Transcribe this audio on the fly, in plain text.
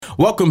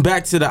Welcome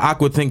back to the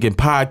Aqua Thinking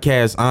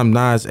Podcast. I'm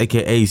Nas,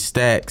 aka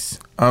Stacks.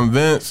 I'm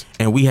Vince.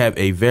 And we have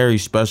a very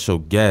special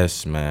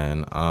guest,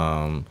 man.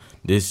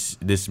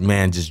 This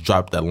man just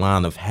dropped a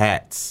line of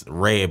hats,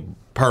 red,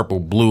 purple,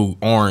 blue,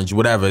 orange,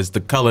 whatever. It's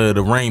the color of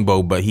the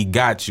rainbow, but he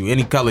got you.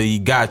 Any color, he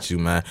got you,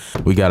 man.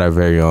 We got our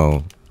very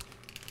own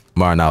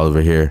Martin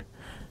Oli'ver here.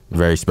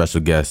 Very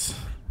special guest.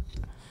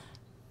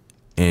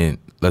 And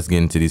let's get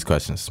into these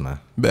questions,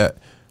 man. Bet.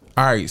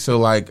 All right, so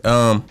like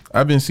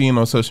I've been seeing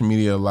on social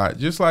media a lot,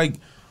 just like,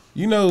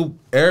 you know,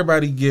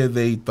 everybody give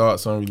their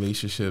thoughts on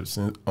relationships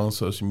on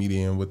social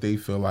media and what they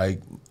feel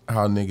like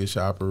how niggas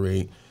should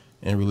operate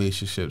in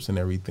relationships and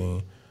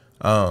everything.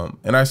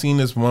 And I seen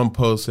this one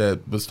post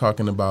that was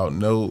talking about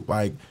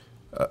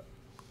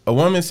a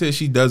woman said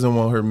she doesn't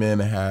want her man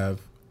to have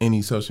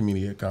any social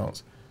media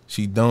accounts.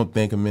 She don't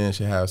think a man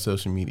should have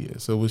social media.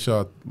 So what's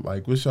y'all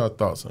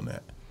thoughts on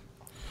that?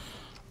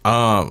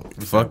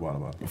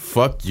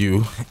 Fuck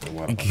you,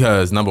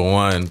 because number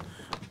one,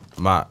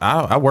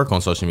 I work on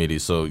social media,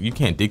 so you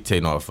can't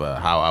dictate off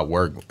how I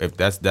work. If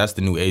that's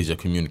the new age of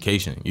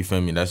communication, you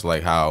feel me? That's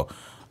like how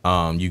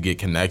you get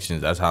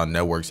connections. That's how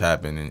networks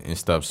happen and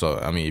stuff. So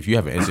I mean, if you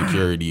have an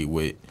insecurity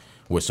with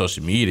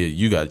social media,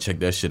 you gotta check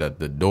that shit at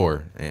the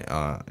door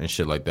and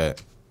shit like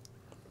that.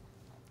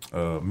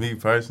 Me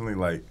personally,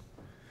 like,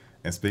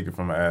 and speaking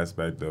from an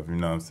aspect of, you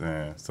know what I'm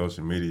saying,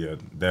 social media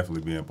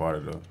definitely being part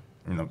of the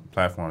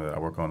platform that I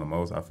work on the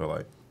most, I feel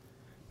like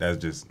that's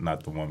just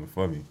not the one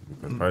for me.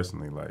 Because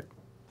personally, like,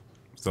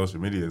 social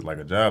media is like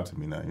a job to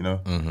me now, you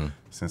know? Mm-hmm.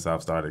 Since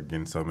I've started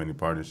getting so many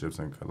partnerships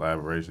and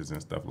collaborations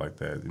and stuff like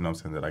that, you know what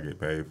I'm saying, that I get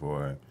paid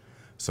for and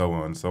so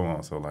on and so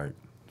on. So, like,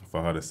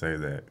 for her to say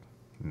that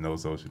no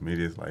social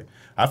media, is like,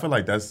 I feel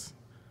like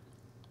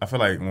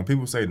when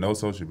people say no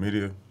social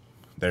media,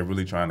 they're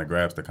really trying to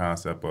grasp the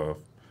concept of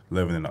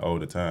living in the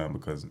older time.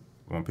 Because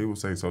when people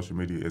say social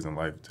media isn't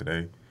life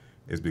today,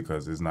 it's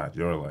because it's not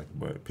your life,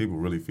 but people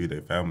really feed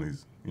their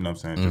families, you know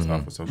what I'm saying, just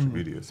off of social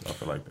media. So I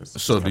feel like that's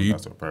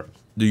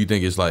do you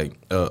think it's like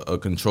a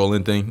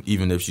controlling thing,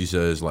 even if she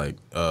says like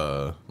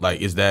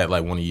is that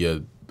like one of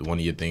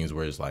your things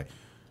where it's like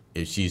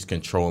if she's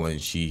controlling,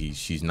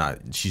 she's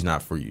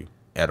not for you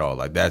at all?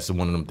 Like that's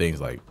one of them things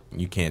like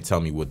you can't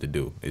tell me what to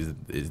do.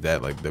 Is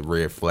that like the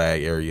red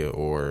flag area,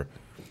 or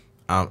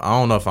I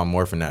don't know if I'm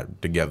morphing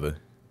that together.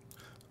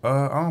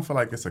 I don't feel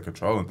like it's a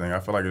controlling thing. I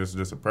feel like it's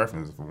just a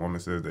preference. If a woman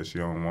says that she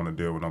don't want to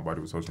deal with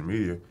nobody with social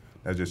media,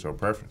 that's just your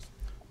preference.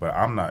 But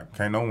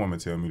can't no woman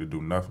tell me to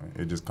do nothing.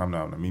 It just comes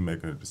down to me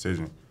making a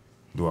decision.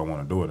 Do I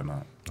want to do it or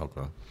not?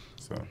 Okay.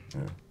 So,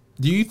 yeah.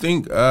 Do you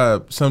think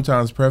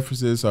sometimes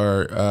preferences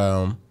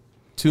are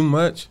too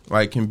much,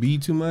 like can be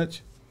too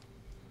much?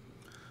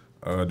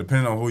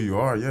 Depending on who you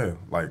are, yeah.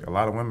 Like a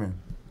lot of women,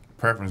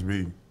 preference be,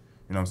 you know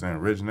what I'm saying,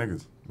 rich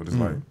niggas. But it's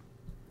like,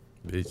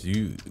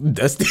 bitch,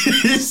 that's the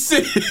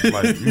shit.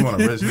 Like, you want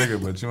a rich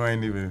nigga, but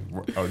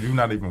you're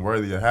not even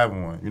worthy of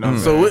having one. You know what I'm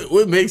saying? So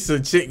what makes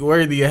a chick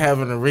worthy of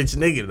having a rich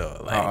nigga,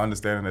 though? Like,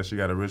 understanding that she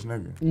got a rich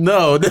nigga.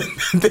 No.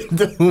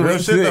 Real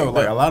shit, though.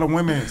 Like, a lot of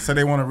women say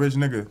they want a rich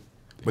nigga,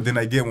 but then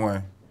they get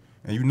one,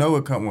 and you know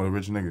it come with a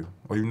rich nigga,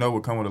 or you know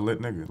it come with a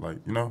lit nigga. Like,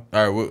 you know?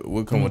 All right,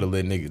 what come with a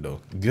lit nigga,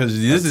 though?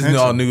 Because this is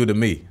all new to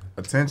me.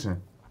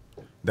 Attention.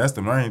 That's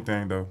the main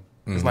thing, though.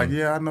 Mm-hmm. It's like,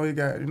 yeah, I know he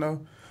got,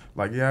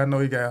 like, yeah, I know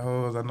he got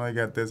hoes, I know he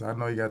got this, I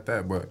know he got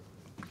that, but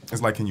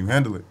it's like, can you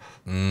handle it?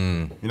 You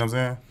know what I'm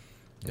saying?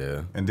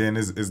 Yeah. And then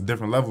it's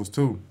different levels,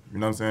 too. You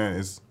know what I'm saying?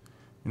 It's,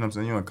 you know what I'm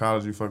saying? You in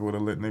college, you fuck with a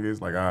lit nigga.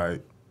 It's like, all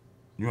right,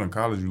 you in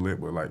college, you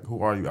lit, but, like,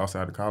 who are you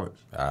outside of college?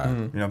 All right. You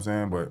know what I'm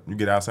saying? But you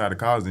get outside of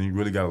college, and you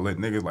really got a lit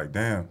nigga. It's like,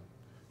 damn,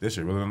 this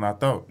shit really than I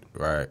thought.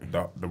 Right.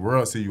 The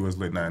world see you as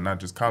lit now, not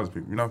just college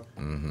people, you know?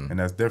 Mm-hmm. And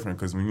that's different,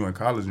 because when you in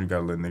college and you got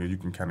a lit nigga, you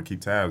can kind of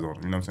keep tabs on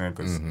him, you know what I'm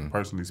saying? Because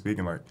personally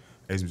speaking, like,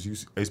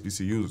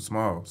 HBCUs are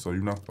small, so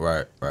you know,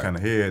 right. kind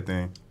of hear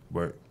everything.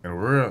 But in the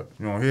world,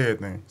 you don't hear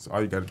everything. So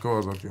all you got to go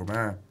is off your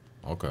mind.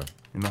 Okay.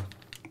 You know.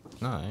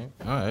 All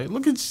right.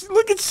 Look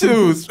at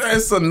you,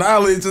 spread some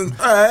knowledge. And,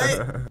 all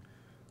right.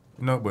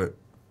 You know, but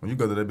when you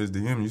go to that bitch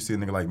DM, you see a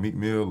nigga like Meek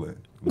Mill and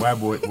young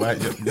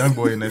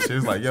boy and that shit.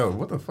 It's like, yo,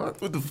 what the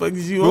fuck? What the fuck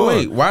is you on?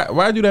 Wait,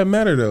 why do that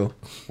matter though?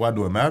 Why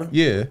do it matter?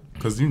 Yeah,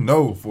 because you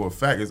know for a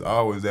fact it's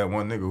always that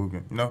one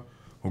nigga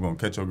who gonna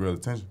catch your girl's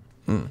attention.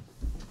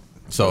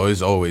 So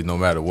it's always, no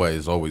matter what,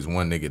 it's always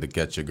one nigga to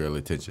catch your girl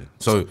attention.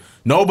 So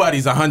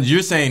nobody's 100.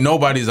 You're saying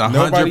nobody's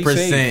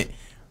 100%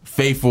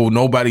 faithful.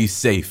 Nobody's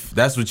safe.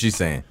 That's what you're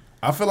saying.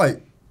 I feel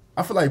like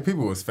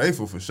people is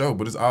faithful for sure,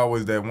 but it's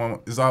always that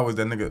one. It's always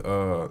that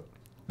nigga.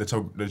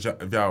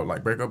 If y'all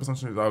like break up or some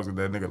shit, it's always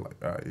that nigga like,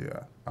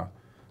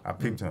 I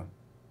peeped him.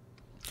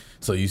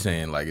 So you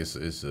saying like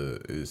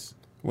it's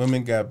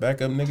women got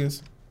backup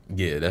niggas?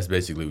 Yeah, that's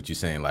basically what you're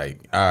saying. Like,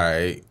 all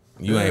right,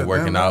 you ain't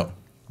working out.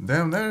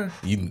 Damn there.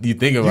 You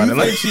think about it.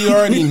 Like she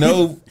already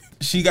know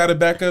she got a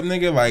backup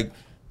nigga? Like,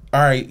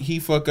 all right, he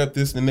fuck up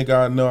this, the nigga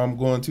I know I'm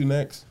going to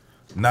next?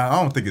 Nah,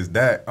 I don't think it's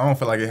that. I don't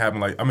feel like it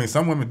happened like, I mean,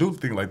 some women do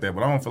think like that,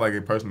 but I don't feel like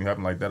it personally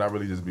happened like that. I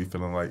really just be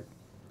feeling like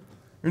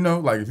you know,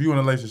 like if you in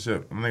a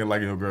relationship, a nigga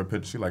like your girl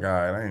picture, she like, all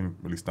right, I ain't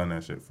really stunned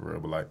that shit for real,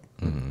 but like,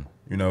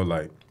 you know,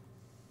 like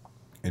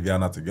if y'all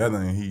not together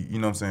and he, you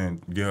know what I'm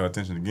saying, get her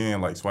attention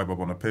again, like swipe up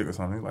on the pic or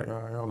something, he's like, all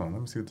right, hold on,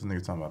 let me see what this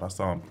nigga talking about. I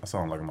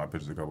saw him liking my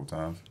pictures a couple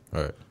times,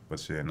 Right. but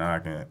shit, now I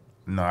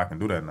can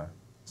do that now.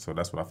 So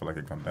that's what I feel like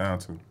it come down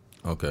to.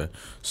 Okay.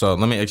 So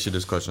let me ask you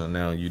this question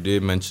now. You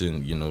did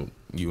mention, you know,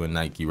 you and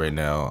Nike right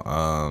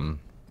now,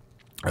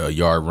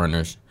 yard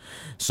runners.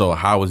 So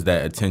how was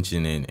that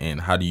attention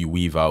and how do you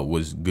weave out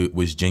was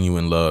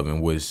genuine love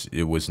and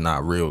was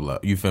not real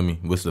love? You feel me?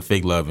 What's the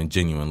fake love and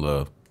genuine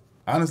love?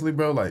 Honestly,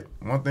 bro, like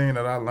one thing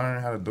that I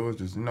learned how to do is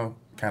just, you know,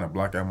 kind of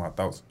block out my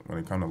thoughts when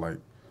it comes to like,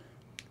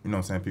 you know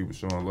what I'm saying, people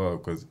showing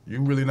love, because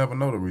you really never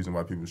know the reason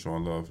why people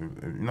showing love.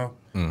 If, you know,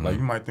 like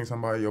you might think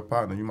somebody your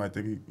partner, you might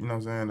think, you know what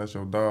I'm saying, that's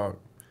your dog,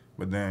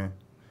 but then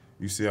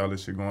you see all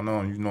this shit going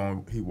on, you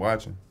know he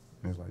watching,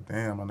 and it's like,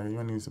 damn, my nigga, you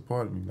ain't even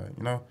supporting me, like,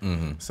 you know?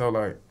 So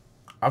like,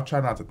 I've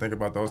tried not to think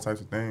about those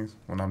types of things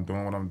when I'm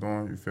doing what I'm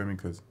doing, you feel me?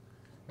 Because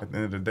at the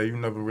end of the day, you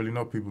never really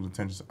know people's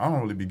intentions. I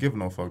don't really be giving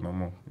no fuck no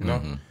more, you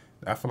know?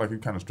 I feel like you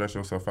kind of stress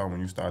yourself out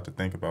when you start to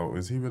think about,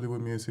 is he really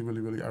with me? Is he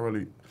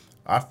really?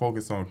 I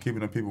focus on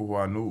keeping the people who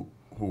I knew,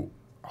 who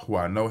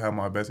I know have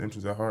my best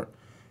interests at heart,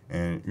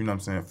 and you know what I'm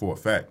saying, for a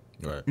fact.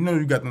 Right. You know,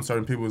 you got them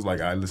certain people who's like,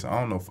 all right, listen,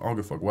 I don't give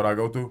a fuck what I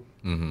go through.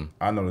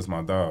 I know that's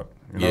my dog.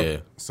 You know? Yeah.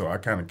 So I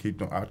kind of keep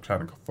them. I try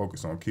to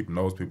focus on keeping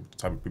those people, the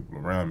type of people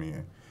around me,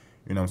 and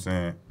you know what I'm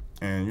saying.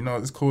 And you know,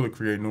 it's cool to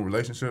create new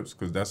relationships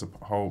because that's a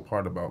whole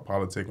part about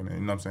politicking, and you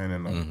know what I'm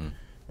saying,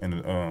 and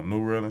the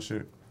new world and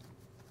shit.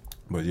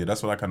 But yeah,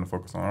 that's what I kind of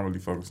focus on. I don't really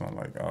focus on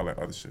like all that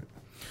other shit.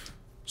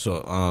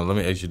 So let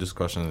me ask you this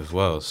question as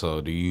well.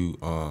 So do you,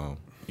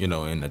 you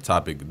know, in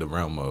the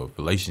realm of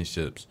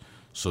relationships,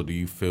 so do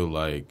you feel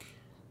like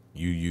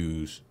you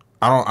use,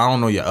 I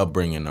don't know your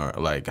upbringing or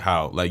like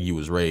how like you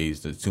was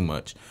raised too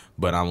much,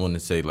 but I want to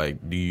say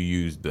like, do you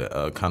use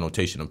the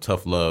connotation of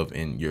tough love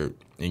in your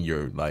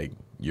like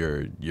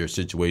your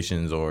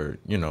situations or,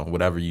 you know,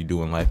 whatever you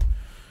do in life?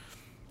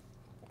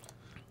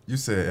 You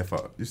said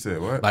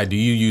what? Like, do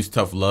you use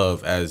tough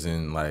love as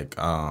in like,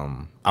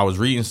 I was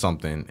reading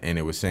something and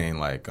it was saying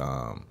like,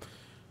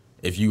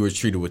 if you were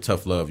treated with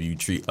tough love, you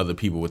treat other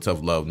people with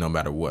tough love no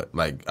matter what.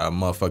 Like a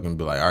motherfucking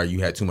be like, all right,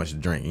 you had too much to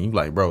drink. And you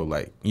like, bro,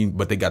 like,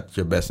 but they got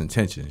your best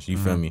intentions. You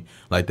feel me?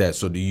 Like that.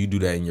 So do you do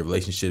that in your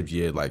relationships?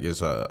 Yeah, like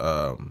it's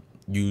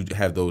you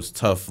have those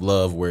tough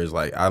love where it's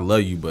like, I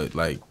love you, but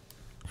like,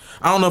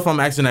 I don't know if I'm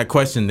asking that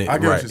question. I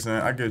get what you're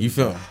saying. I get what you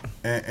feel.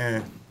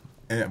 And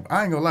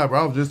I ain't gonna lie, bro.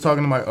 I was just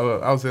talking to my,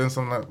 I was saying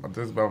something like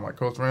this about my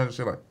close friends and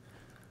shit. Like,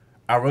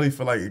 I really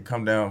feel like it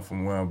come down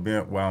from where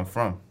I'm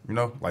from. You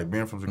know, like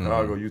being from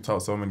Chicago, you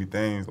taught so many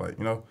things. Like,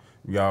 you know,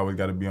 you always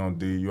got to be on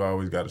D. You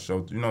always got to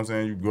show. You know what I'm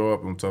saying? You grow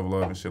up on tough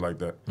love and shit like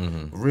that.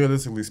 But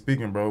realistically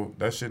speaking, bro,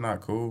 that shit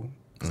not cool.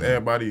 Cause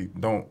everybody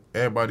don't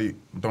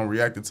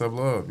react to tough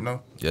love. You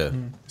know? Yeah.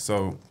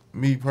 So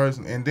me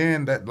personally, and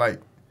then that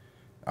like,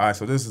 all right.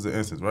 So this is an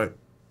instance, right?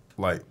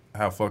 Like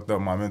how fucked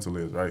up my mental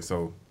is, right?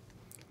 So.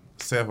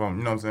 Say if I'm,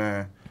 you know what I'm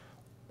saying,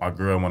 my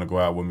girl want to go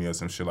out with me or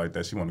some shit like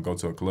that. She want to go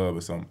to a club or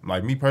something.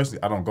 Like me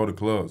personally, I don't go to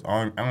clubs.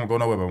 I don't go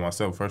nowhere by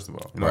myself, first of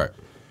all. You know? Right.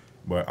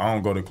 But I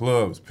don't go to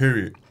clubs,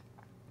 period.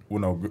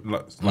 With no,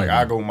 like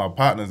I go with my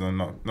partners and, you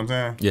know what I'm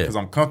saying? Yeah. Because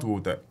I'm comfortable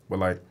with that. But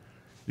like,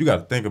 you got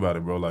to think about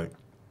it, bro. Like,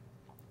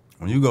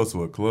 when you go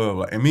to a club,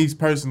 like, and me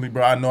personally,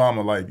 bro, I know I'm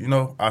a, like, you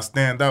know, I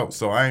stand out.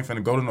 So I ain't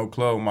finna go to no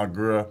club with my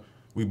girl.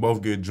 We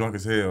both get drunk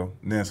as hell.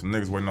 And then some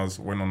niggas waiting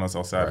on us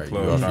outside the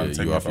club trying to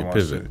take me off my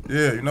shit.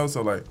 Yeah, you know,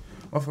 so like,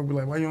 motherfucker be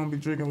like, why you don't be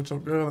drinking with your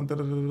girl and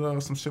da-da-da-da-da,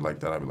 some shit like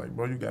that. I be like,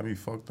 bro, you got me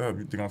fucked up.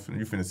 You think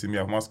you finna see me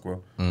off my square.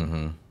 Nah,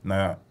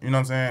 you know what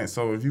I'm saying?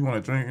 So if you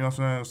want to drink, you know what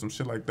I'm saying, some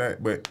shit like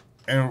that. But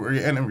in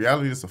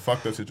reality, it's a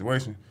fucked up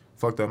situation,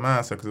 fucked up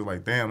mindset, because it's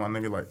like, damn, my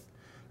nigga, like,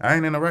 I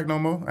ain't in Iraq no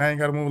more. I ain't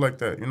got to move like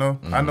that, you know?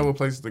 I know what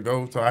places to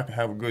go so I can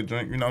have a good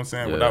drink, you know what I'm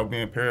saying, without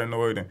being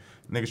paranoid and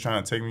niggas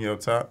trying to take me up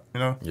top, you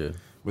know? Yeah.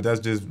 But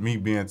that's just me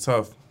being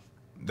tough.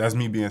 That's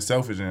me being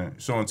selfish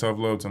and showing tough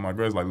love to my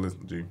girls. Like,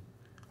 listen, G,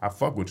 I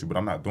fuck with you, but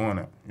I'm not doing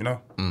that, you know?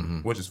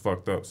 Which is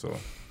fucked up, so.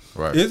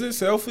 Right. Is it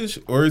selfish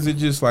or is it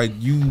just like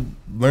you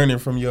learning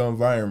from your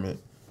environment?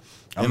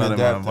 I'm not in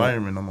my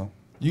environment no more.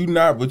 You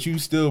not, but you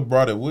still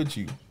brought it with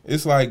you.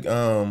 It's like,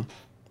 kind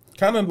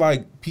of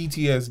like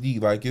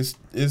PTSD. Like,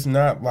 it's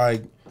not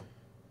like,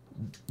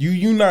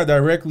 you not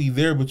directly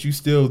there, but you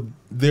still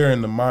there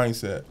in the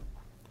mindset.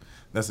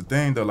 That's the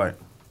thing, though, like,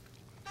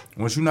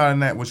 once you're not in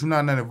that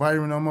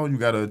environment no more, you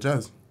gotta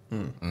adjust.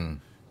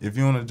 If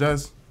you don't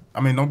adjust,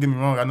 I mean, don't get me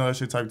wrong. I know that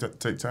shit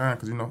take time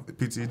because you know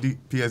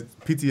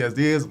PTSD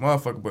is a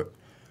motherfucker, but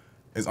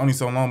it's only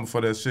so long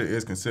before that shit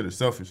is considered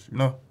selfish. You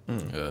know,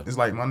 It's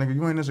like, my nigga,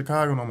 you ain't in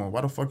Chicago no more.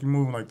 Why the fuck you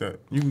moving like that?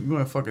 You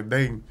ain't fucking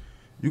dating.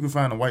 You can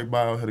find a white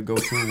bar here to go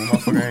to when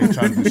motherfucker ain't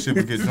trying to do shit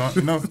but get drunk,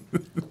 you know.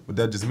 But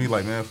that's just me,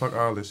 like, man, fuck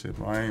all this shit,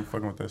 bro. I ain't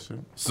fucking with that shit.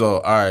 So,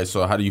 all right.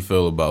 So, how do you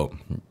feel about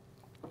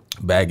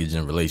baggage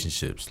in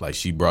relationships? Like,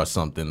 she brought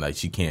something like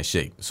she can't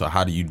shake. So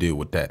how do you deal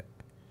with that?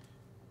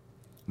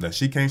 That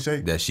she can't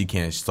shake. That she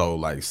can't. So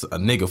like a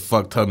nigga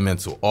fucked her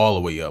mental all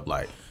the way up.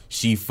 Like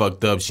she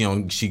fucked up. She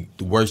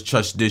the worst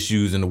trust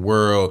issues in the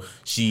world.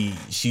 She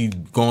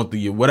going through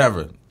your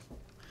whatever.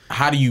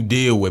 How do you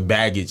deal with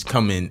baggage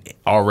coming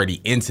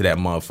already into that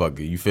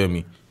motherfucker? You feel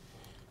me?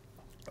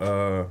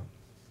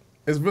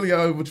 It's really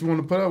all what you want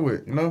to put up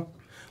with, you know?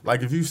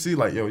 Like, if you see,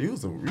 like, yo, you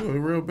a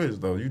real bitch,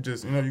 though. You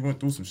just, you know, you went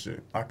through some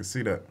shit. I can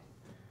see that.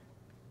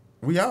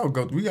 We all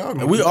go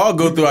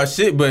through our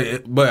shit,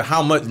 but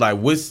how much, like,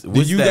 what's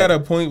Did you that? got a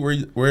point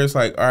where it's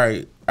like, all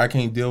right, I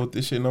can't deal with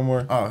this shit no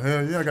more? Oh,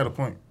 hell yeah, I got a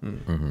point.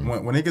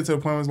 Mm-hmm. When it get to a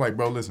point where it's like,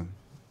 bro, listen,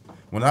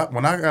 when I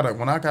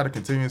gotta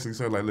continuously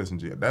say, like, listen,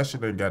 G, that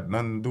shit ain't got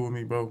nothing to do with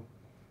me, bro.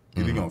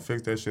 Either you gonna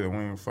fix that shit and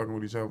we ain't fucking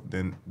with each other,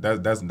 then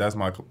that's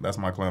my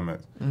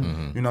climax.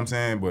 Mm-hmm. You know what I'm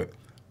saying? But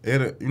you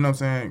know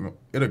what I'm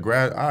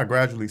saying? I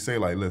gradually say,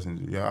 like,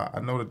 listen, yeah, I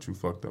know that you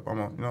fucked up.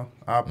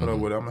 I'll put up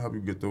with it. I'm gonna help you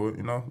get through it.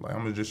 You know, like I'm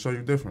gonna just show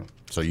you different.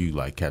 So you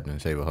like Captain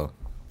Save Her?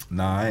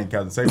 Nah, I ain't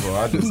Captain Save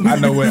Her. I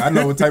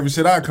know what type of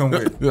shit I come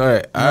with. All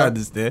right, I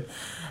understand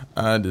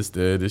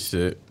this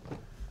shit.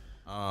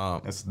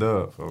 It's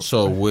dub. Folks.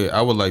 So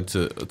I would like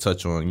to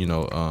touch on,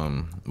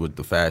 with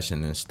the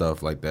fashion and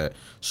stuff like that.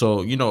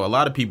 So, a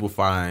lot of people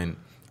find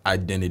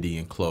identity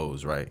in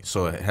clothes, right?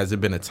 So has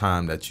it been a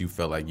time that you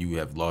felt like you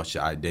have lost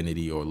your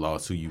identity or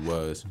lost who you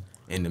was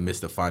in the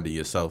midst of finding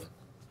yourself?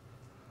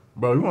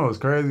 Bro, you know what's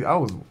crazy? I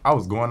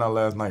was going out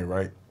last night,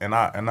 right? And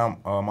I'm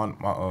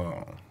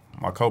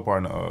my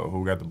co-partner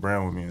who got the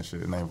brand with me and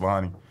shit, named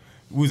Vonnie.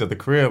 We was at the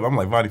crib. I'm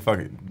like, Vonnie, fuck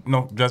it,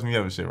 dress me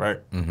up and shit, right?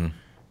 Mm-hmm.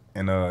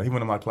 And he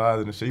went in my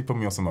closet and shit. He put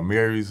me on some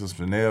Amiri's, some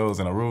Chanel's,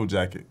 and a Rue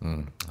jacket.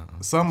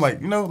 So I'm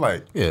like,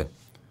 yeah.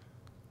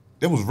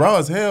 It was raw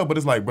as hell, but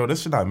it's like, bro,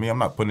 this shit not me. I'm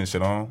not putting this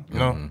shit on, you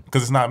know?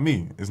 Because it's not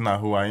me. It's not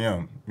who I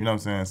am. You know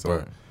what I'm saying? So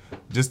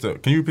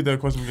right. Can you repeat that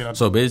question again?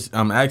 So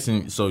I'm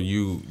asking, so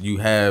you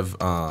have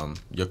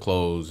your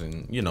clothes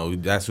and,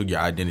 that's who your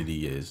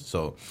identity is.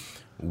 So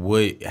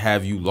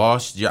have you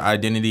lost your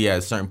identity at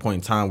a certain point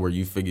in time where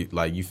you figured,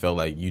 like, you felt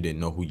like you didn't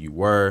know who you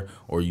were,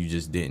 or you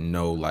just didn't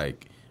know,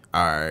 like,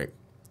 all right,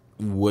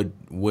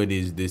 what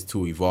is this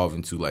to evolve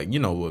into? Like,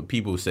 what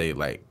people say,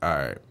 like, all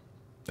right,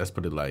 let's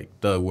put it like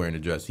Thug wearing a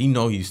dress. He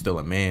know he's still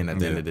a man at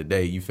the end of the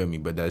day, you feel me?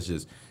 But that's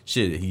just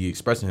shit. He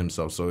expressing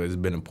himself. So there's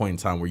been a point in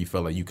time where you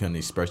felt like you couldn't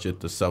express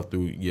yourself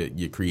through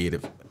your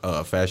creative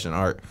fashion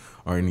art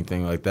or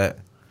anything like that?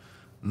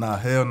 Nah,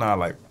 hell nah.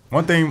 Like,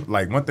 one thing,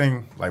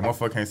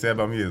 motherfucker can't say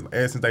about me is,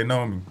 ever since they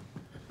know me,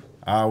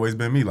 I always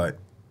been me. Like,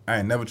 I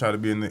ain't never tried to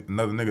be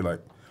another nigga.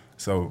 Like,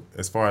 so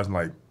as far as,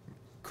 like,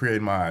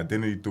 creating my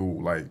identity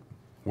through, like,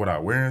 what I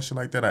wear and shit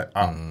like that,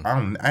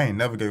 I ain't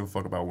never gave a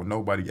fuck about what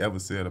nobody ever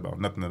said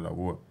about nothing that I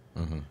wore.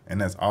 Mm-hmm. And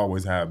that's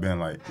always how I've been.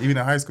 Like, even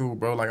in high school,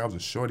 bro, like, I was a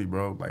shorty,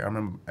 bro. Like, I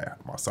remember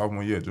my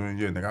sophomore year, junior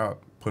year, nigga, I was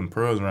putting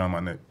pearls around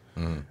my neck.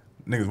 Mm-hmm.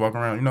 Niggas walking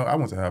around, I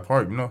went to Hyde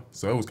Park,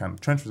 so it was kind of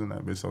trenches in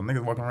that bitch. So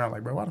niggas walking around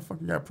like, bro, why the fuck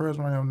you got pearls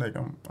around your neck?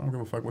 I don't give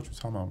a fuck what you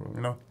talking about,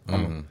 bro,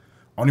 Mm-hmm.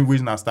 Only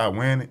reason I stopped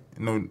wearing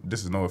it,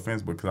 this is no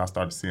offense, but because I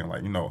started seeing,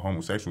 like,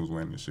 homosexuals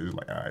wearing this shit. It's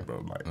like, all right,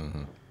 bro, like,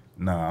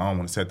 nah, I don't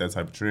want to set that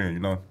type of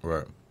trend,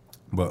 Right.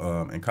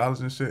 But in college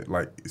and shit,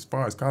 like, as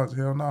far as college,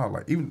 hell no.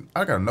 Like, even,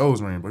 I got a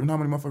nose ring, bro. You know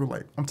how many motherfuckers,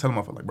 like, I'm telling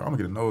motherfuckers, like, bro, I'm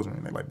gonna get a nose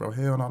ring. They like, bro,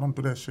 hell no, don't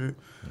do that shit.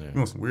 Yeah. You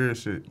want some weird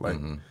shit. Like,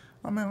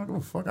 oh, man, I don't give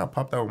a fuck. I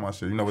popped out with my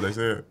shit. You know what they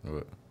said?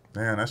 What?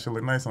 Damn, that shit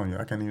look nice on you.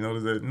 I can't even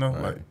notice that,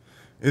 right. Like,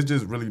 it's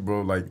just really,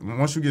 bro, like,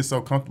 once you get so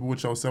comfortable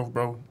with yourself,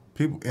 bro,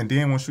 and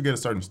then once you get a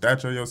certain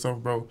stature of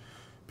yourself, bro,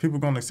 people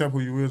gonna accept who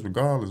you is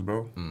regardless,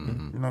 bro.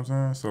 Mm-hmm. You know what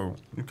I'm saying? So,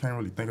 you can't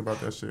really think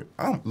about that shit.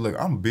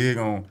 I'm big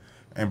on,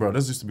 and bro,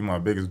 this used to be my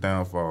biggest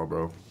downfall,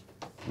 bro,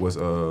 was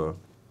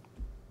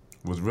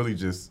really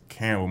just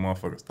caring what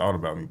motherfuckers thought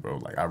about me, bro.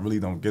 Like, I really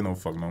don't give no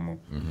fuck no more.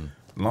 Mm-hmm.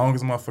 Long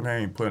as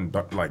motherfucker ain't putting,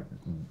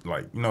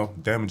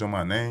 damage on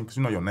my name, because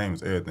your name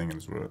is everything in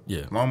this world.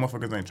 Yeah. Long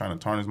motherfuckers ain't trying to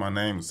tarnish my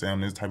name and say I'm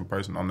this type of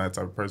person, I'm that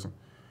type of person.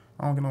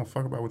 I don't give no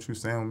fuck about what you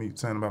saying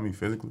about me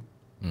physically.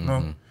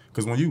 Mm-hmm.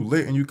 Because when you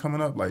lit and you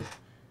coming up, like,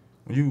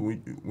 when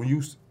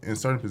you in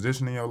certain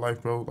position in your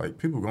life, bro, like,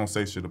 people gonna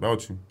say shit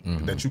about you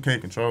that you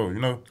can't control,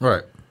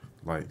 Right.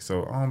 Like,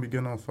 so I don't be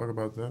getting no fuck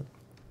about that.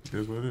 It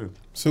is what it is.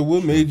 So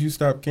what made you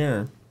stop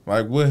caring?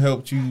 Like, what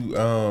helped you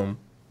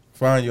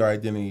find your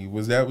identity?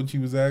 Was that what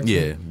you was asking?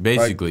 Yeah,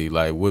 basically,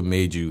 like what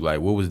made you,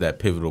 like, what was that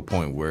pivotal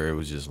point where it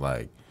was just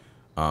like,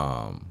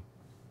 I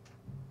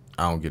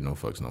don't get no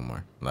fucks no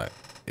more. Like,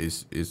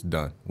 it's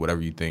done.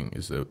 Whatever you think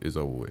is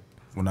over with.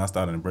 When I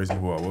started embracing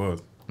who I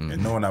was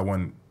and knowing I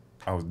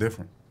was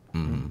different.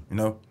 Mm-hmm.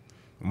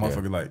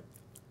 Motherfucker, like,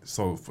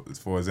 so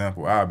for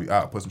example,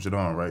 I'll put some shit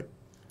on, right?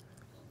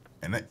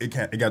 And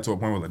it got to a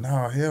point where, like,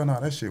 nah, hell no,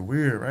 that shit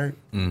weird, right?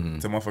 Mm-hmm.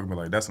 So motherfucker be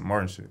like, that's some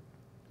Martin shit.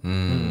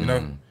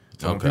 Mm-hmm.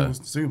 So when people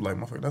see, like,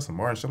 motherfucker, that's some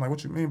Martin shit. I'm like,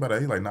 what you mean by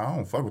that? He like, nah, I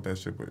don't fuck with that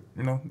shit, but,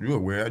 you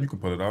aware, you can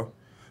pull it off.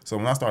 So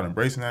when I started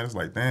embracing that, it's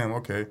like, damn,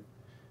 okay.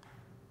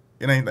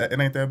 It ain't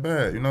that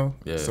bad,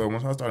 Yeah. So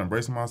once I started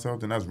embracing myself,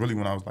 then that's really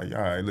when I was like,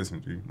 all right,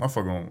 listen, G,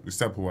 motherfucker gonna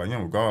accept who I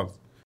am regardless.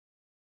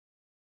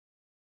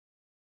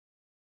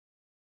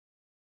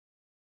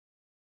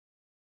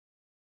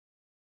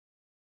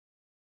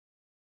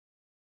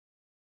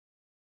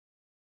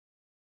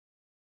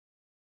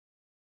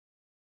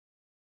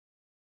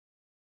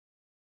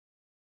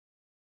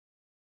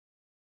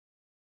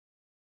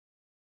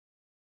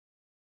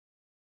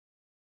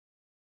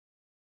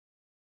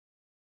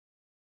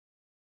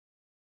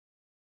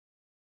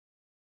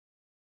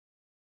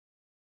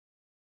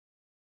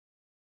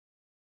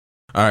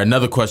 All right,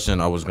 another question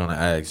I was gonna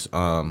ask.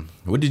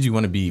 What did you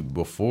want to be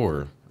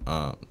before,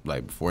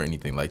 like before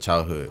anything, like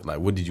childhood? Like,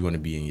 what did you want to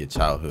be in your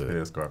childhood?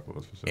 Yeah,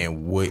 Scarface for sure.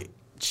 And what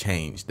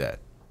changed that?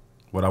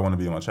 What I want to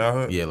be in my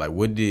childhood? Yeah, like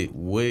what did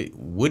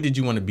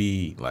you want to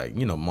be? Like,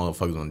 you know,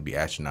 motherfuckers want to be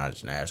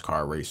astronauts,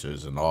 NASCAR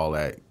racers, and all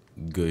that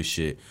good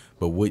shit.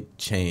 But what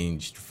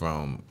changed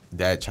from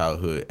that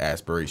childhood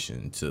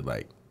aspiration to,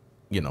 like,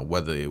 you know,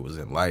 whether it was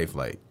in life,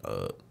 like,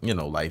 you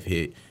know, life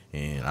hit,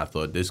 and I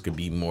thought this could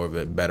be more of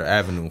a better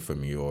avenue for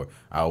me, or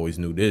I always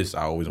knew this,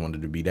 I always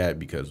wanted to be that,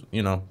 because,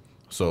 you know.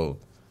 So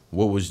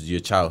what was your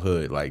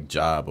childhood, like,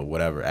 job or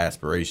whatever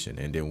aspiration,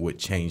 and then what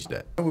changed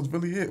that? That was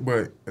really it.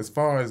 But as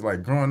far as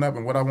like growing up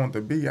and what I want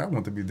to be, I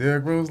want to be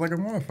Derrick Rose like a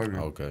motherfucker.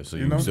 Okay, so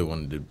you you know? still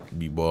wanted to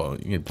be ball,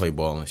 you can play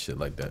ball and shit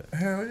like that.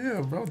 Hell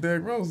yeah, bro.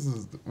 Derrick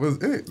Rose was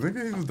it.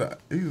 Nigga,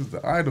 he was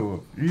the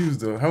idol. He was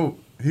the hope.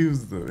 He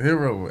was the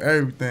hero of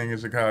everything in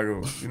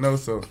Chicago. You know,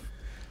 so.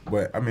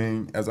 But I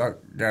mean, as I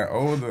got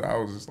older, I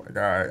was just like,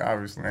 all right,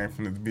 obviously I ain't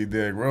finna be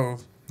Derrick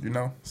Rose. You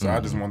know, so I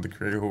just wanted to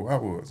create who I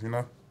was. You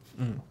know.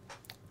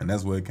 And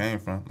that's where it came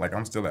from. Like,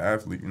 I'm still an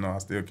athlete, you know, I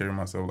still carry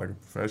myself like a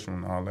professional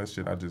and all that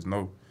shit. I just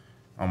know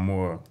I'm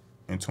more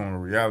in tune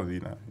with reality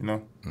now, you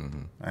know?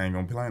 I ain't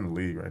gonna play in the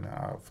league right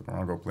now. I'm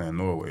gonna go play in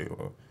Norway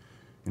or,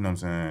 you know what I'm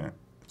saying,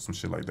 some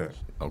shit like that.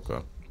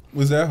 Okay.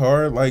 Was that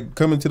hard, like,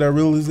 coming to that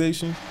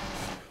realization?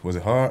 Was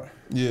it hard?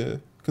 Yeah.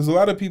 Because a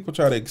lot of people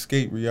try to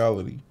escape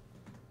reality.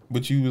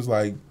 But you was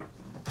like,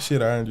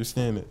 shit, I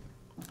understand it.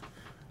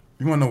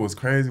 You wanna know what's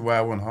crazy, why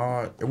it wasn't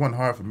hard? It wasn't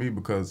hard for me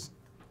because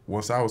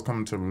once I was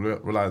coming to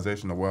the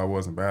realization of where I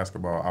was in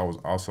basketball, I was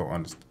also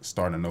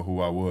starting to know who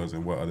I was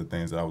and what other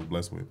things that I was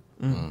blessed with,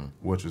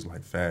 which was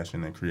like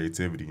fashion and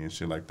creativity and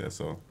shit like that.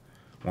 So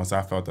once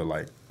I felt that,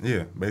 like,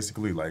 yeah,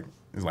 basically, like,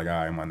 it's like,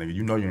 all right, my nigga,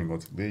 you know you ain't going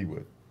to leave,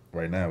 but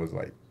right now it's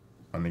like,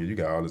 my nigga, you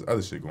got all this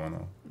other shit going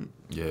on.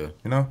 Yeah.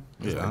 You know?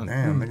 It's Yeah, like,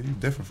 damn, nigga, you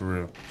different for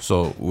real.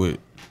 So what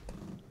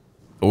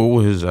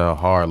was a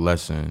hard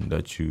lesson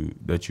that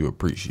you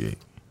appreciate?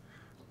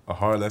 A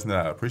hard lesson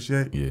that I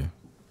appreciate? Yeah.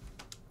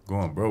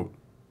 Going broke.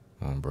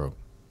 Bro.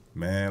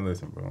 Man,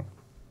 listen, bro.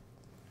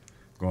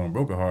 Going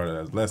broke a hard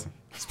ass lesson.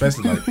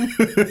 Especially like,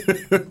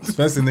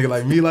 especially a nigga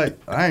like me, like,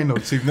 I ain't no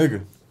cheap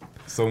nigga.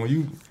 So when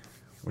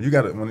you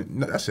got it,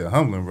 that shit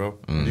humbling, bro.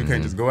 You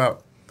can't just go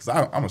out, cause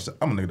I'm a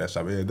nigga that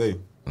shop every day.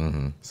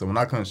 So when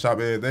I couldn't shop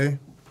every day,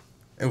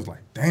 it was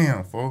like,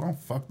 damn, folks, I'm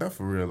fucked up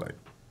for real. Like,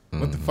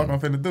 what the fuck I'm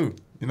finna do?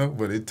 You know?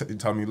 But it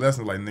taught me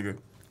lessons, like, nigga,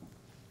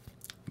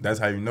 that's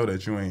how you know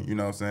that you ain't, you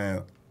know what I'm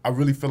saying? I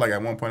really feel like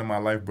at one point in my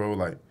life, bro,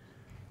 like,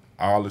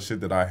 all the shit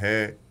that I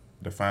had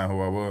defined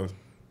who I was.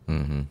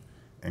 And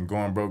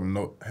going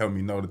broke helped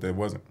me know that there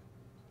wasn't.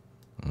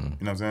 You know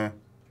what I'm saying?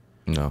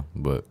 No,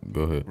 but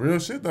go ahead. Real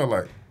shit, though,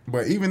 like,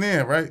 but even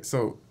then, right?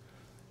 So,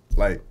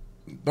 like,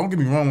 don't get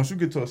me wrong, once you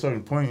get to a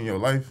certain point in your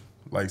life,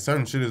 like,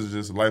 certain shit is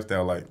just a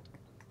lifestyle, like,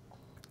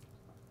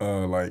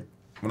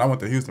 when I went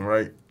to Houston,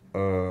 right,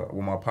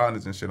 with my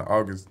partners and shit in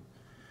August,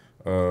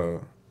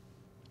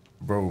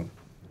 bro,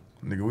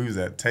 nigga, we was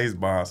at Taste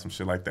Bar, some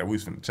shit like that. We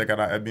was finna check out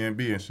our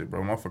Airbnb and shit,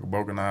 bro. Motherfucker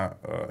broke in our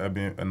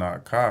Airbnb, in our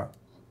car.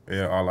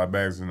 Yeah, all our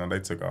bags, and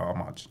they took all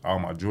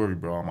my jewelry,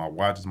 bro, all my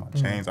watches, my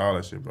chains, all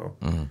that shit, bro.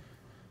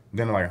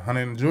 Then like 100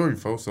 in jewelry,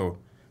 folks. So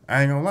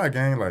I ain't gonna lie,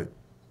 gang. Like,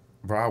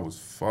 bro, I was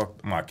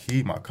fucked. My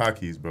car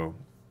keys, bro.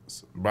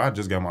 Bro, I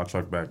just got my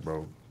truck back,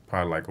 bro.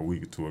 Probably like a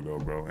week or two ago,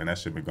 bro. And that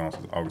shit been gone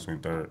since August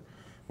 23rd.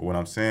 But what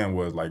I'm saying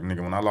was, like,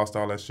 nigga, when I lost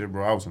all that shit,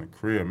 bro, I was in the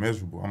crib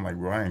miserable. I'm like,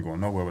 bro, I ain't going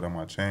nowhere without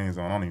my chains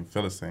on. I don't even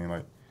feel the same.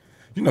 Like,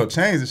 you know,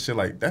 chains and shit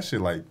like that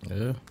shit like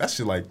that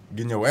shit like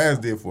getting your ass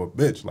did for a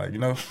bitch, like, you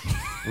know?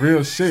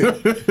 Real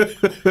shit.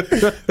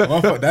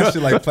 That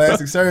shit like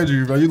plastic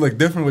surgery, bro. You look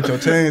different with your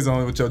chains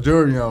on, with your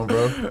jewelry on,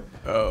 bro.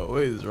 Oh,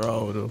 what is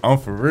wrong with him? I'm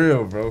for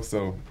real, bro.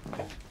 So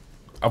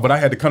but I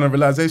had to come to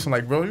realization,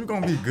 like, bro, you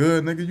gonna be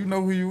good, nigga. You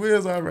know who you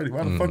is already.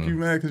 Why the fuck you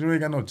mad? Cause you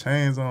ain't got no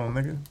chains on,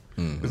 nigga.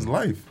 It's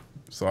life.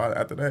 So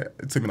after that,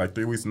 it took me like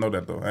 3 weeks to know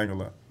that, though. I ain't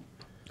gonna lie.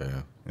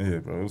 Damn. Yeah,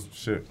 bro, it was some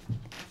shit.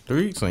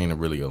 3 weeks ain't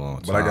really a long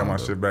time. But I got my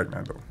though. shit back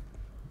now, though.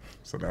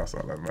 So that's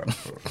all that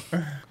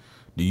matters.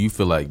 Do you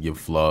feel like your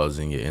flaws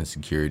and your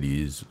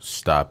insecurities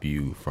stop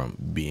you from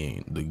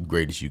being the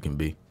greatest you can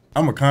be?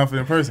 I'm a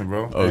confident person,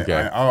 bro. Okay.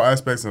 And all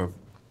aspects of,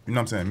 you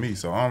know what I'm saying, me.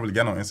 So I don't really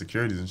got no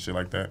insecurities and shit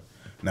like that.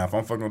 Now, if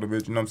I'm fucking with a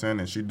bitch, you know what I'm saying,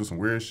 and she do some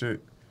weird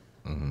shit,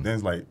 then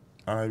it's like,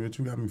 all right, bitch,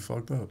 you got me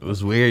fucked up.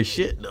 What's weird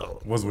shit,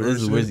 though? What's weird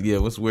shit? Yeah,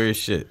 what's weird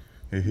shit?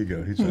 Here he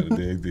go. He trying to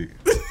dig deep.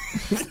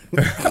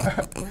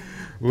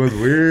 What's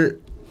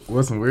weird?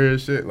 What's some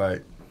weird shit?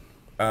 Like,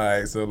 all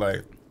right, so,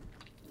 like,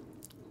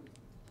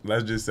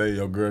 let's just say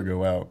your girl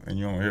go out and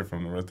you don't hear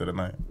from the rest of the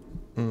night.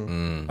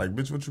 Like,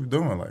 bitch, what you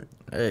doing? Like,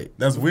 Hey.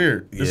 that's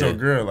weird. It's Yeah. your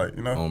girl, like,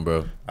 you know?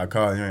 Bro. I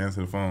call you, ain't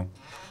answer the phone.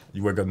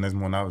 You wake up the next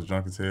morning, I was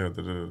drunk as hell.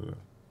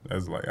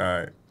 That's like, all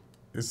right,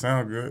 it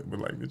sound good, but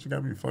like, bitch, you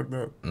got me fucked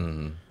up.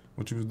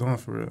 What you was doing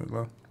for real,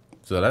 bro?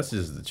 So that's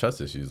just the trust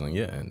issues on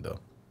your end, though.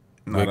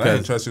 No, that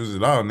ain't trust issues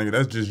at all, nigga.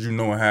 That's just you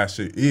knowing how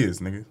shit is,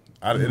 nigga.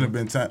 It'd have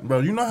been time, bro.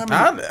 You know how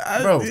many,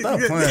 bro? Stop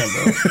playing,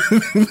 bro.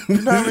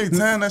 You know how many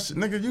times that shit,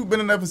 nigga? You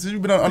been in that position. You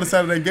been on the other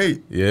side of that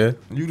gate. Yeah.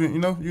 You didn't,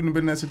 you done been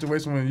in that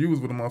situation when you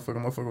was with a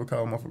motherfucker would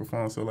call a motherfucker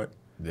phone. So like,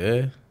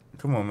 Yeah.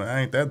 come on, man,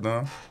 I ain't that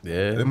dumb.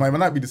 Yeah. It might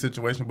not be the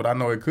situation, but I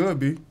know it could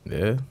be.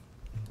 Yeah.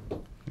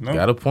 You know?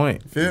 Got a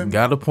point. Feel me?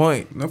 Got a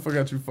point. No,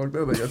 got you fucked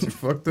up. They got you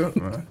fucked up,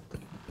 man.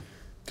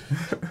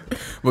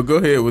 But go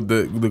ahead with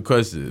the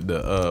question.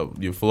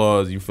 Your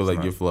flaws. You feel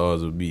like your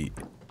flaws would be.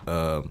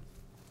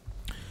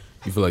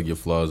 You feel like your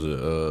flaws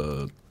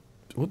are.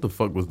 What the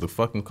fuck was the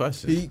fucking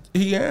question?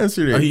 He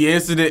answered it. Oh, he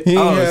answered it. He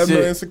oh, had shit.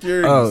 no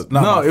insecurities.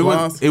 No,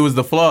 it was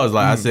the flaws.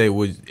 Like I said,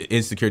 was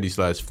insecurity /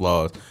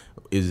 flaws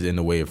is in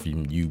the way of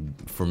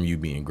from you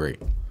being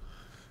great.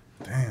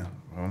 Damn,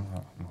 bro,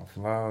 my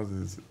flaws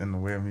is in the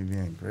way of me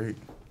being great.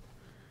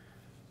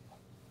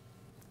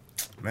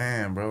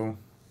 Man, bro.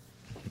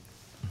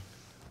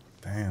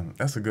 Damn,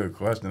 that's a good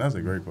question. That's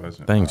a great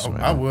question. Thanks, man.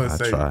 I would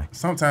say try.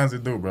 sometimes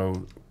it do,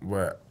 bro.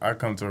 But I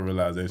come to a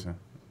realization,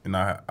 and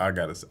I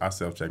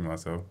self-check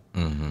myself.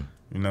 Mm-hmm.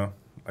 You know,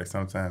 like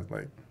sometimes,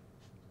 like,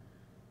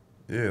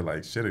 yeah,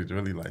 like shit is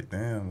really like,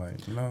 damn, like,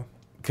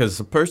 Because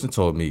a person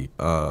told me,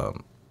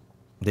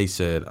 they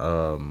said,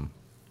 I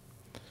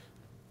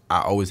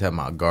always have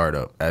my guard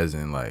up, as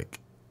in like,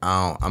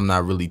 I'm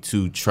not really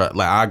too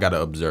like I gotta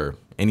observe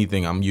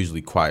anything. I'm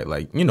usually quiet,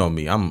 like you know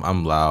me.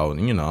 I'm loud,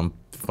 and I'm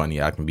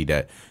funny. I can be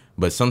that.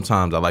 But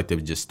sometimes I like to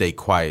just stay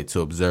quiet to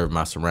observe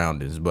my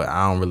surroundings. But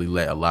I don't really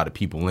let a lot of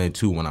people in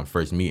too when I'm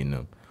first meeting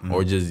them,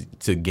 or just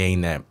to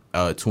gain that,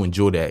 to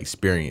enjoy that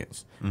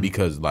experience.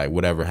 Because like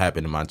whatever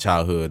happened in my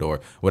childhood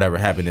or whatever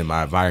happened in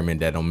my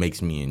environment that don't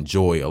makes me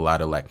enjoy a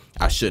lot of like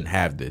I shouldn't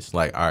have this.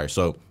 Like all right,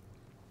 so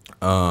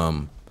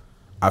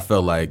I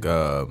felt like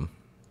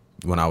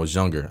when I was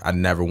younger, I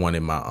never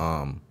wanted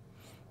my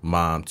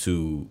mom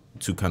to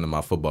come to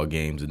my football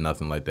games and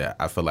nothing like that.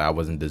 I felt like I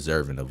wasn't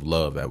deserving of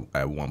love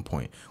at one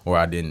point, or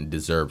I didn't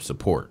deserve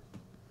support.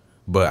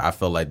 But I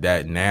felt like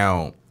that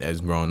now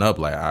as growing up,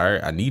 like, all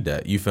right, I need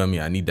that. You feel me?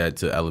 I need that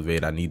to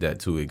elevate. I need that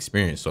to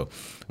experience. So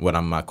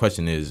my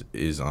question is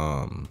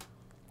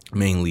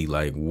mainly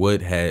like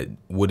what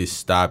is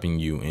stopping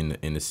you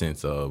in the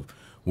sense of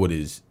what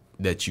is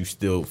that you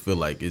still feel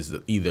like is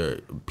either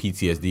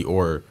PTSD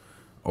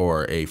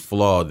or a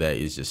flaw that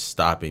is just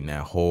stopping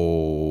that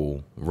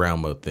whole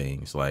realm of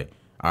things. Like,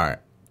 all right,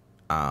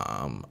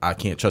 I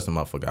can't trust a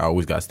motherfucker. I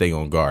always got to stay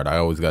on guard. I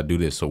always got to do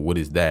this. So what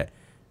is that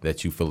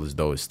you feel as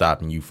though is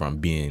stopping you from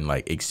being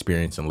like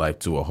experiencing life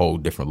to a whole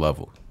different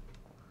level?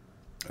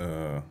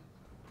 Damn,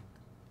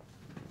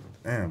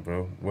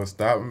 bro. What's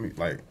stopping me?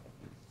 Like,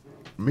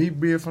 me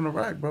being from the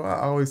rack, bro. I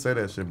always say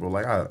that shit, bro.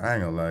 Like, I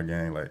ain't gonna lie,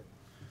 gang. Like,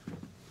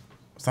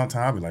 sometimes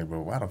I be like,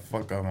 bro, why the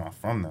fuck am I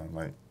from now?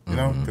 Like, you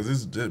know? Because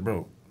it's just,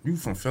 bro, you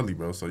from Philly,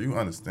 bro, so you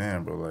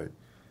understand, bro. Like,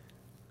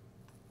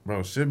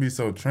 bro, shit be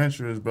so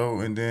treacherous,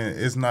 bro, and then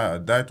it's not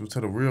adaptable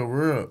to the real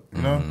world,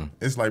 you know?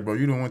 It's like, bro,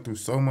 you done went through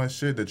so much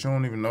shit that you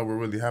don't even know what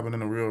really happened in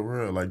the real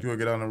world. Like, you'll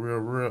get out in the real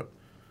world,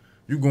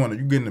 you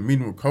get in a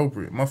meeting with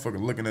corporate, motherfucker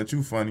looking at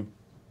you funny.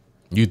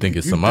 You think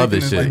it's some other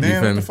shit. Like, damn, you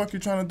feel what me? the fuck you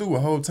trying to do the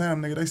whole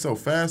time, nigga? They so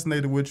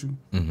fascinated with you.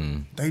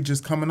 They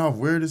just coming off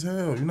weird as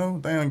hell, you know?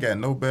 They ain't got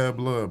no bad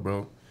blood,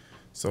 bro.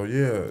 So,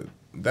 yeah,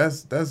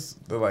 that's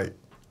the, like,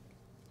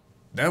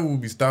 that would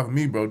be stopping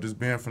me, bro, just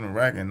being from the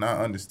rack and not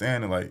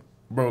understanding, like,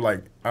 bro,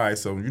 like, all right,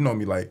 so you know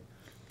me, like,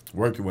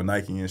 working with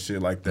Nike and shit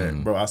like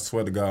that. Bro, I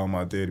swear to God on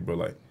my daddy, bro,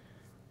 like,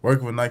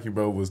 working with Nike,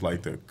 bro, was,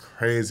 like, the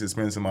craziest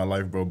experience in my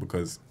life, bro,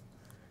 because,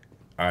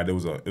 all right, it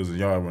was a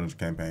yard runners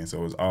campaign, so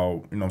it was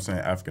all, you know what I'm saying,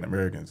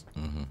 African-Americans.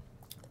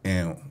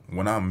 And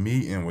when I'm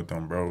meeting with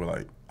them, bro,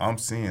 like, I'm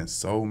seeing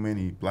so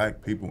many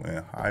black people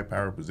in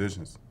high-power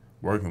positions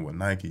working with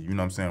Nike, you know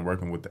what I'm saying,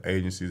 working with the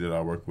agencies that I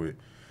work with.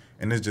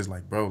 And it's just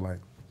like, bro, like,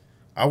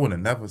 I would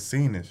have never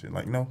seen this shit.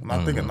 Like, you know, when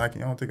I think of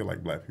Nike, I don't think of,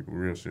 like, black people,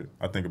 real shit.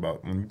 I think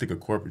about, when you think of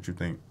corporate, you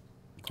think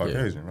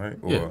Caucasian, right?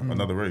 Or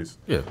another race.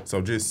 Yeah.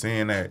 So just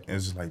seeing that,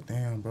 it's just like,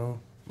 damn,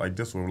 bro. Like,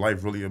 this what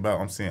life really about.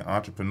 I'm seeing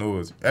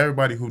entrepreneurs.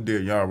 Everybody who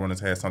did yard runners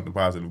had something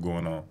positive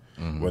going on.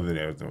 Whether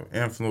they're the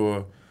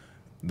influencer,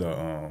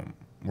 the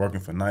working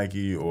for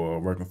Nike, or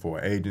working for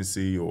an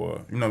agency,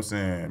 or, you know what I'm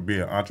saying, be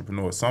an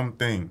entrepreneur,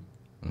 something.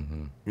 You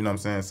know what I'm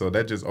saying? So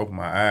that just opened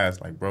my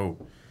eyes. Like, bro,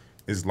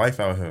 it's life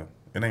out here.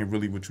 It ain't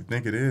really what you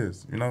think it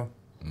is, you know?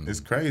 It's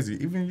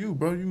crazy. Even you,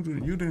 bro, you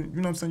didn't, you know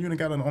what I'm saying? You done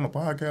got on a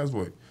podcast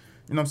with,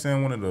 you know what I'm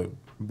saying, one of the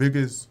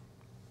biggest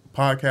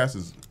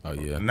podcasters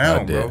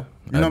now, bro.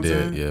 You know what I'm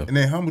saying? Yeah. And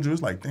then humbled you.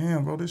 It's like,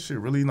 damn, bro, this shit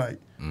really, like,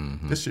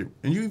 this shit.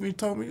 And you even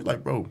told me,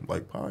 like, bro,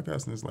 like,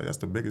 podcasting is, like, that's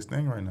the biggest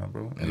thing right now,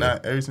 bro. And now,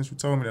 ever since you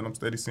told me that, I'm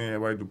steady seeing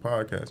everybody do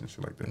podcasts and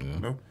shit like that, you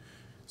know?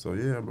 So,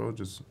 yeah, bro,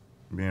 just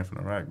being from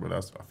the rack, bro, I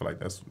feel like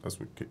that's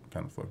what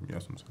kind of fucked me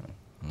up sometimes.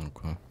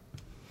 Okay.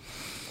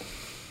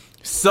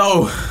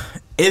 So,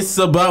 it's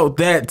about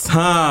that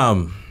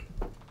time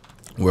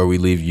where we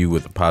leave you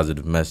with a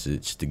positive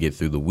message to get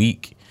through the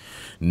week.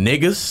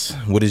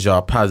 Niggas, what is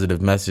y'all positive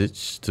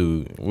message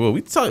to? Well,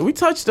 we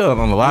touched on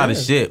a lot of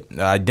shit: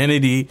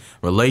 identity,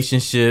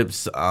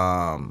 relationships,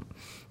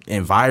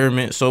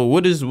 environment. So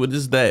what is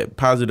that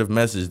positive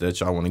message that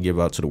y'all want to give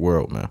out to the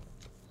world, man?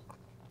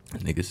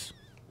 Niggas.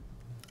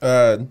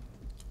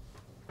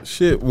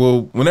 Shit.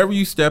 Well, whenever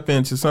you step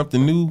into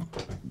something new,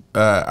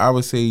 I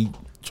would say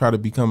try to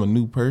become a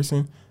new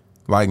person.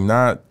 Like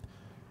not,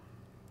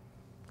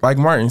 like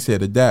Martin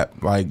said,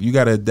 adapt. Like you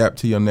gotta adapt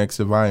to your next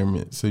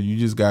environment. So you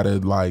just gotta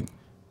like,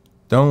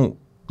 don't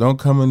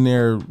come in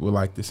there with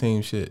like the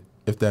same shit.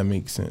 If that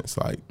makes sense.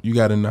 Like you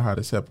gotta know how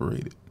to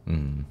separate it.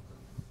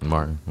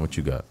 Martin, what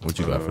you got? What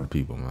you got for the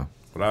people, man?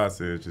 What I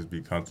say is just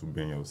be comfortable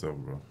being yourself,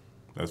 bro.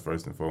 That's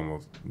first and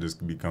foremost.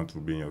 Just be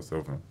comfortable being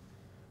yourself and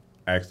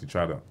actually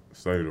try to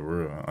study the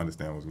world and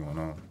understand what's going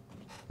on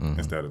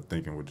instead of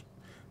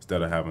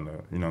having a,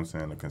 you know what I'm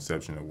saying, a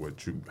conception of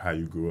how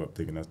you grew up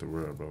thinking that's the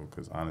world, bro.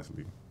 Because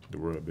honestly, the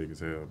world big as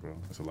hell, bro.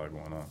 There's a lot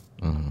going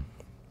on.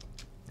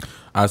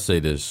 I say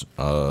this.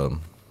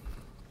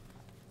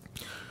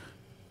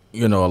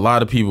 You know, a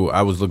lot of people,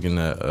 I was looking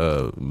at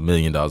 $1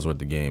 million worth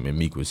of game, and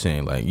Meek was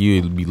saying, like,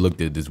 you'd be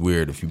looked at as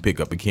weird if you pick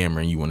up a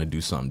camera and you want to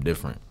do something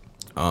different.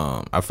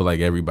 I feel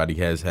like everybody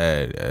has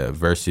had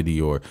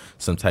adversity or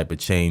some type of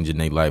change in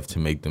their life to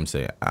make them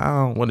say, I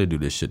don't want to do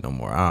this shit no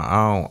more.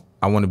 I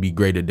want to be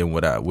greater than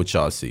what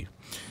y'all see.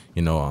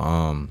 You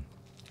know,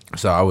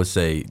 so I would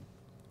say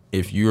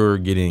if you're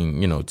getting,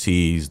 you know,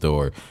 teased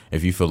or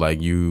if you feel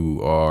like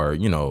you are,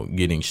 you know,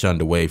 getting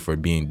shunned away for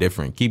being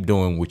different, keep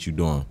doing what you're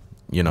doing.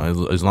 You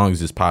know, as long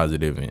as it's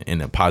positive and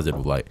in a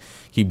positive light,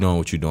 keep doing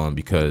what you're doing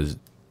because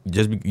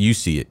you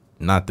see it,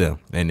 not them.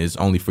 And it's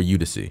only for you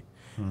to see.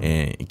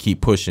 And keep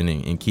pushing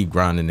and keep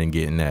grinding and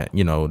getting that,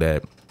 you know,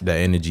 that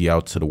energy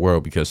out to the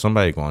world because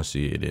somebody's going to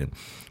see it and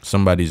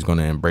somebody's going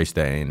to embrace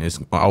that. And it's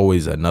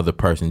always another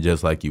person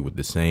just like you with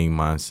the same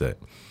mindset,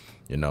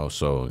 you know,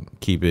 so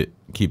keep it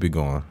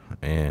going.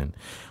 And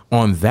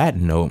on that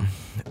note,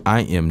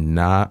 I am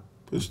not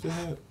Push the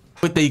hat.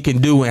 What they can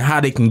do and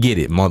how they can get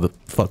it,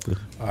 motherfucker.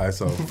 All right,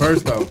 so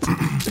first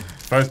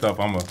off,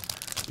 I'm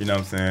you know what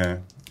I'm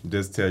saying,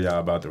 just tell y'all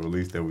about the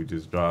release that we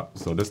just dropped.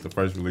 So this is the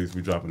first release.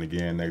 We dropping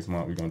again next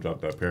month. We're gonna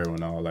drop the apparel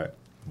and all that.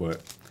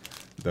 But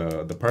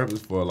the purpose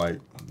for like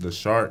the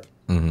shark.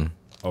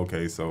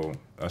 Okay, so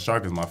a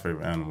shark is my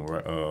favorite animal,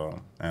 right?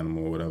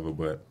 Animal or whatever.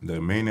 But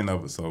the meaning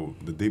of it. So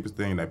the deepest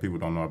thing that people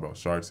don't know about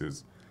sharks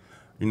is,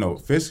 you know,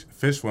 fish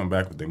swim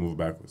backwards. They move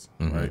backwards,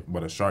 right?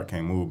 But a shark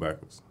can't move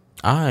backwards.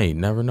 I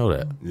never know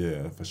that.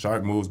 Yeah, if a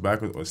shark moves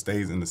backwards or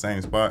stays in the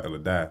same spot, it'll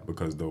die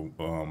because the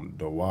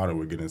water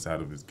will get inside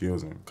of his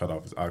gills and cut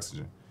off his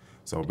oxygen.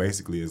 So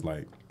basically, it's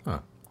like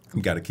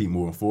you got to keep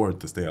moving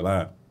forward to stay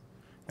alive.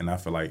 And I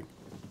feel like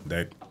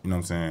that, you know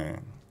what I'm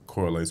saying,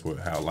 correlates with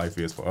how life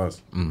is for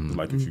us.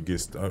 Like if you get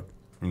stuck,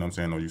 you know what I'm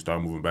saying, or you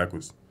start moving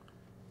backwards,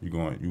 you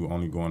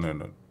only going in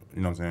the,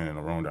 you know what I'm saying, in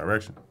the wrong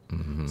direction.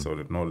 So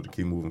that in order to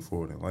keep moving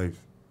forward in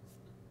life,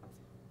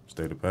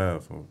 stay the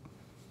path.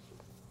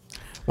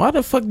 Why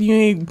the fuck do you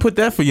ain't put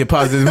that for your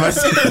positive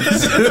message?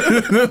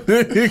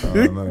 I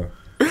don't know.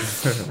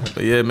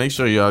 But yeah, make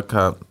sure y'all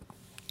cop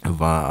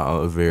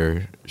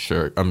Oli'ver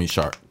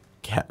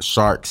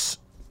Sharks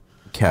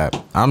cap.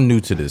 I'm new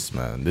to this,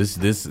 man. This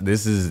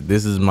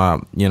is my,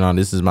 you know,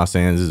 this is my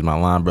saying, this is my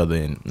line brother,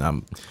 and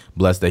I'm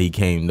blessed that he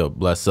came to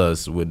bless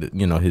us with,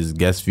 you know, his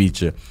guest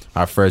feature,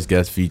 our first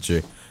guest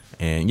feature,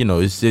 and you know,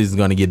 it's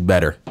gonna get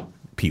better,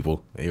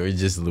 people. We're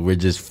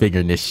just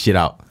figuring this shit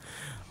out.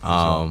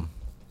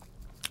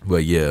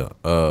 But yeah,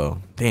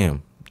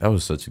 damn, that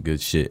was such a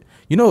good shit.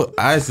 You know,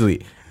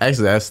 actually,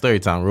 that's story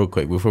time real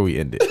quick before we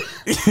end it.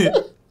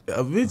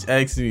 A bitch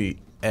asked me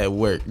at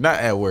work, not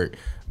at work,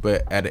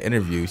 but at an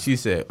interview, she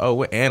said, "Oh,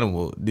 what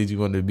animal did you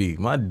want to be?"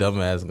 My dumb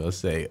ass gonna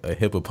say a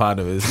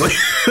hippopotamus. You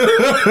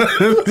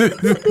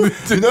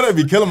know they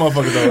be killing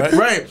motherfuckers though, right?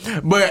 Right,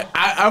 but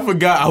I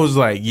forgot. I was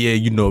like, yeah,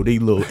 you know, they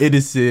little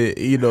innocent,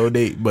 you know,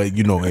 but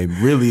you know, and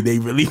they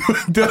really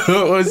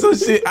or some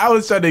shit. I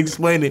was trying to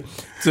explain it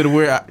to the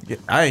where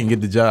I didn't get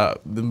the job.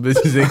 The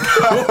bitches ain't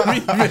call me.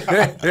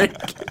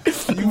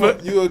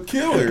 You a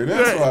killer.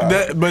 That's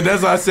why. But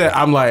that's why I said,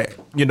 I'm like,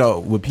 you know,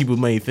 what people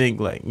may think,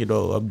 like, you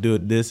know, I'm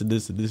doing this and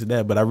this and this and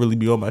that, but I really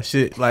be on my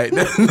shit. Like,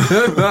 that's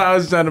how I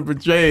was trying to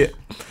portray it.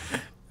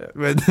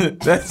 But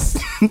that's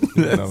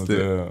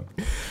it.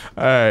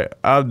 All right,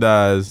 I'm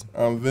Daz.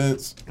 I'm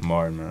Vince.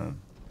 Martin, man.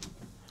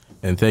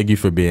 And thank you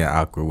for being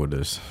awkward with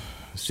us.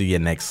 See you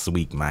next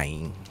week,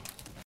 man.